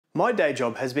My day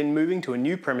job has been moving to a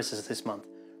new premises this month,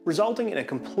 resulting in a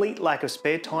complete lack of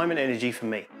spare time and energy for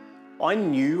me. I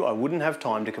knew I wouldn't have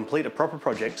time to complete a proper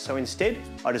project, so instead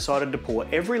I decided to pour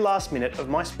every last minute of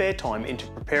my spare time into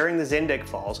preparing the ZenDeck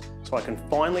files so I can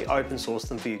finally open source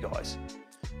them for you guys.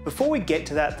 Before we get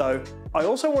to that though, I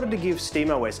also wanted to give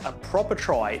SteamOS a proper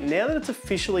try now that it's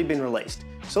officially been released.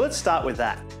 So let's start with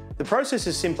that. The process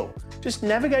is simple. Just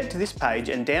navigate to this page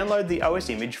and download the OS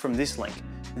image from this link.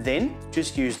 Then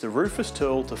just use the Rufus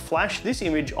tool to flash this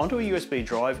image onto a USB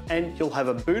drive and you'll have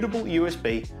a bootable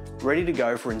USB ready to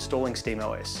go for installing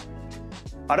SteamOS.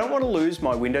 I don't want to lose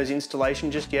my Windows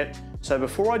installation just yet, so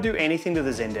before I do anything to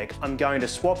the ZenDeck, I'm going to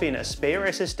swap in a spare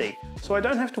SSD so I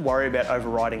don't have to worry about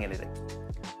overwriting anything.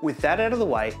 With that out of the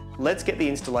way, let's get the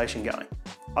installation going.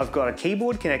 I've got a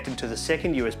keyboard connected to the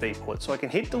second USB port so I can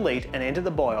hit delete and enter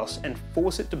the BIOS and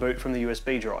force it to boot from the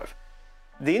USB drive.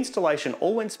 The installation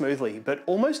all went smoothly, but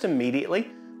almost immediately,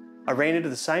 I ran into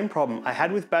the same problem I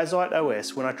had with Bazzite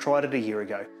OS when I tried it a year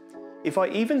ago. If I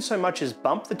even so much as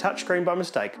bump the touchscreen by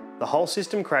mistake, the whole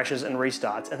system crashes and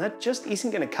restarts, and that just isn't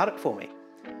going to cut it for me.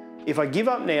 If I give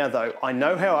up now though, I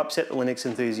know how upset the Linux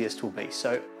enthusiast will be,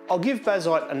 so I'll give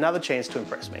Bazzite another chance to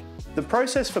impress me. The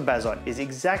process for Bazzite is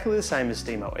exactly the same as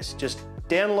SteamOS, just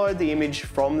download the image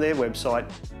from their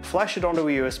website, flash it onto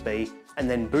a USB, and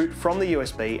then boot from the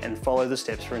USB and follow the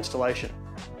steps for installation.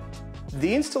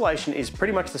 The installation is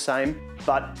pretty much the same,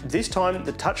 but this time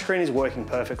the touchscreen is working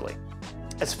perfectly.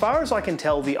 As far as I can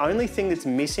tell, the only thing that's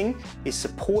missing is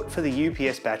support for the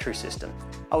UPS battery system.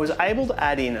 I was able to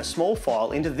add in a small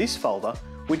file into this folder,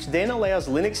 which then allows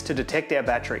Linux to detect our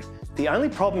battery. The only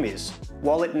problem is,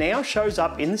 while it now shows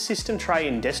up in the system tray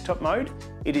in desktop mode,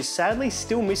 it is sadly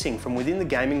still missing from within the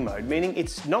gaming mode, meaning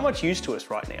it's not much use to us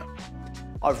right now.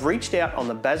 I've reached out on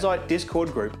the Bazzite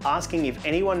Discord group asking if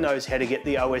anyone knows how to get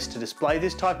the OS to display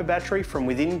this type of battery from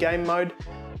within game mode,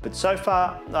 but so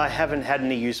far I haven't had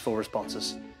any useful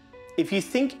responses. If you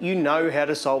think you know how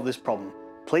to solve this problem,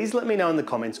 please let me know in the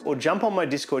comments or jump on my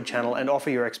Discord channel and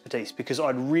offer your expertise because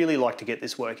I'd really like to get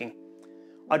this working.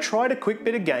 I tried a quick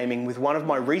bit of gaming with one of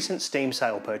my recent Steam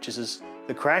sale purchases,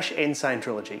 the Crash Insane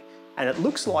Trilogy, and it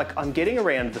looks like I'm getting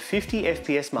around the 50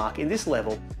 FPS mark in this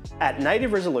level at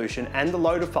native resolution and the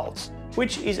low defaults,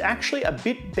 which is actually a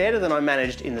bit better than I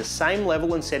managed in the same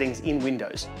level and settings in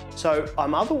Windows, so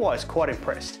I'm otherwise quite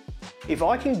impressed. If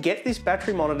I can get this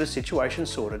battery monitor situation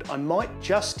sorted, I might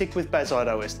just stick with Bazzite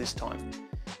OS this time.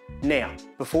 Now,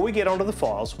 before we get onto the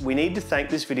files, we need to thank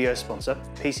this video sponsor,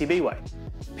 PCBWay.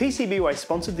 PCBWay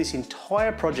sponsored this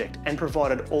entire project and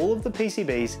provided all of the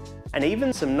PCBs and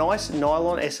even some nice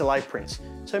nylon SLA prints,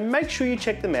 so make sure you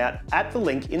check them out at the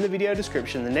link in the video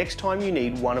description the next time you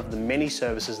need one of the many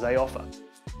services they offer.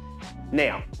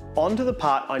 Now, on to the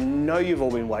part I know you've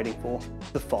all been waiting for,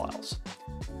 the files.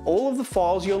 All of the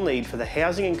files you'll need for the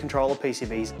housing and controller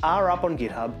PCBs are up on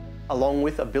GitHub, along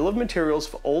with a bill of materials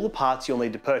for all the parts you'll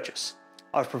need to purchase.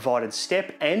 I've provided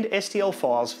step and STL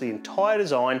files for the entire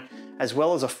design, as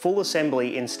well as a full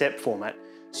assembly in step format,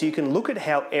 so you can look at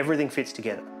how everything fits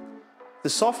together. The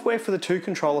software for the two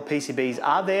controller PCBs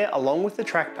are there along with the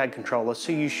trackpad controller,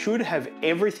 so you should have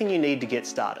everything you need to get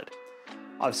started.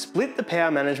 I've split the power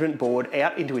management board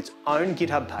out into its own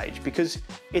GitHub page because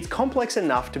it's complex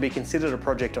enough to be considered a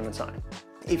project on its own.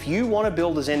 If you want to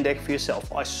build a ZenDeck for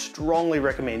yourself, I strongly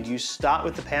recommend you start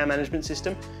with the power management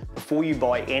system before you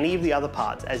buy any of the other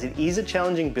parts, as it is a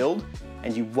challenging build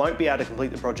and you won't be able to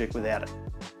complete the project without it.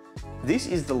 This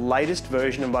is the latest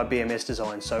version of my BMS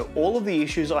design, so all of the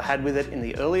issues I had with it in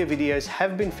the earlier videos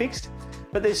have been fixed,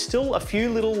 but there's still a few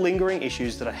little lingering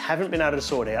issues that I haven't been able to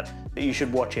sort out that you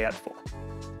should watch out for.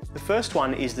 The first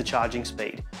one is the charging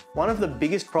speed. One of the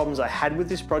biggest problems I had with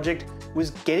this project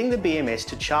was getting the BMS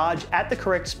to charge at the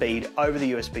correct speed over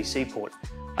the USB-C port.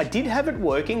 I did have it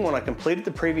working when I completed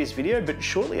the previous video, but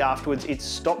shortly afterwards it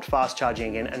stopped fast charging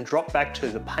again and dropped back to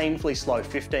the painfully slow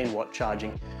 15-watt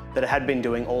charging that I had been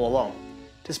doing all along.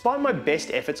 Despite my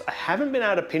best efforts, I haven't been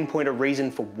able to pinpoint a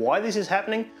reason for why this is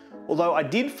happening, although I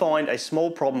did find a small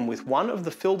problem with one of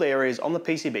the filled areas on the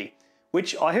PCB,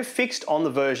 which I have fixed on the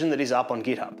version that is up on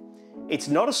GitHub. It's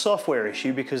not a software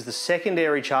issue because the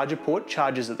secondary charger port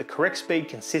charges at the correct speed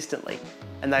consistently,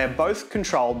 and they are both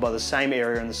controlled by the same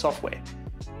area in the software.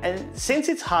 And since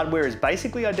its hardware is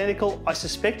basically identical, I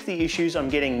suspect the issues I'm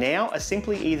getting now are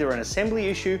simply either an assembly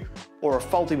issue or a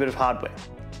faulty bit of hardware.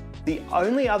 The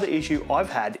only other issue I've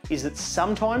had is that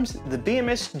sometimes the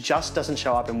BMS just doesn't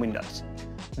show up in Windows.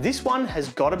 This one has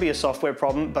got to be a software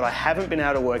problem, but I haven't been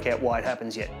able to work out why it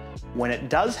happens yet. When it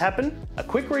does happen, a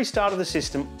quick restart of the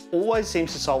system always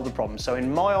seems to solve the problem, so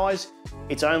in my eyes,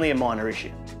 it's only a minor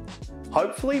issue.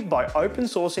 Hopefully, by open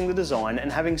sourcing the design and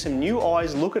having some new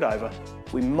eyes look it over,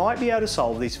 we might be able to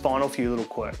solve these final few little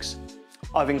quirks.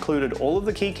 I've included all of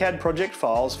the KiCad project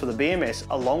files for the BMS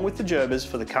along with the gerbers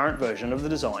for the current version of the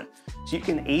design, so you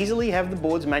can easily have the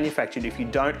boards manufactured if you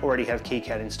don't already have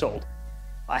KiCad installed.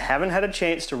 I haven't had a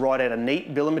chance to write out a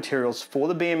neat bill of materials for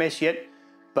the BMS yet,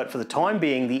 but for the time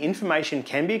being, the information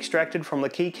can be extracted from the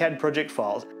KiCad project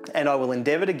files, and I will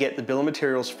endeavour to get the bill of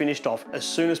materials finished off as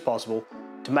soon as possible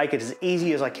to make it as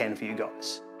easy as I can for you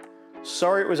guys.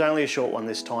 Sorry it was only a short one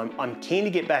this time. I'm keen to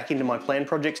get back into my planned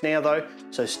projects now though,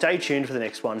 so stay tuned for the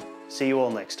next one. See you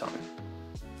all next time.